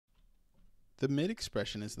The MID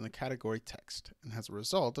expression is in the category text and has a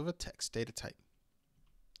result of a text data type.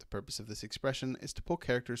 The purpose of this expression is to pull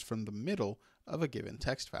characters from the middle of a given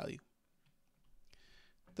text value.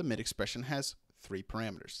 The MID expression has three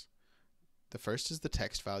parameters. The first is the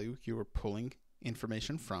text value you are pulling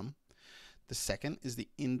information from. The second is the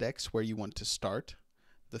index where you want to start.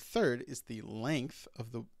 The third is the length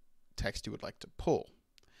of the text you would like to pull.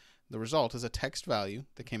 The result is a text value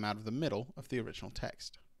that came out of the middle of the original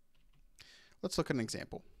text. Let's look at an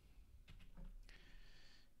example.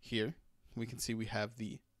 Here we can see we have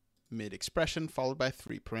the MID expression followed by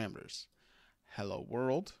three parameters: hello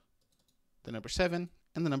world, the number 7,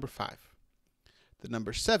 and the number 5. The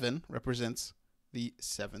number 7 represents the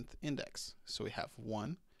 7th index. So we have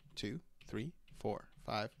 1, 2, 3, 4,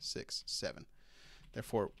 5, 6, 7.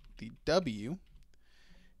 Therefore, the W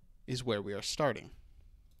is where we are starting,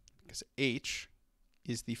 because H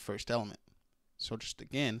is the first element. So just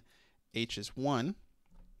again, H is 1,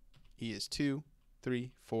 E is 2,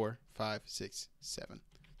 3, 4, 5, 6, 7.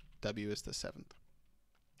 W is the 7th.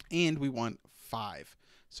 And we want 5.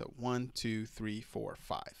 So 1, 2, 3, 4,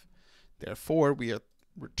 5. Therefore, we are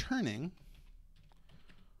returning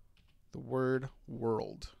the word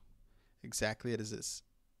world, exactly as is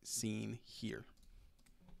seen here.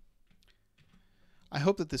 I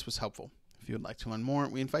hope that this was helpful. If you would like to learn more,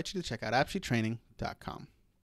 we invite you to check out appsheettraining.com.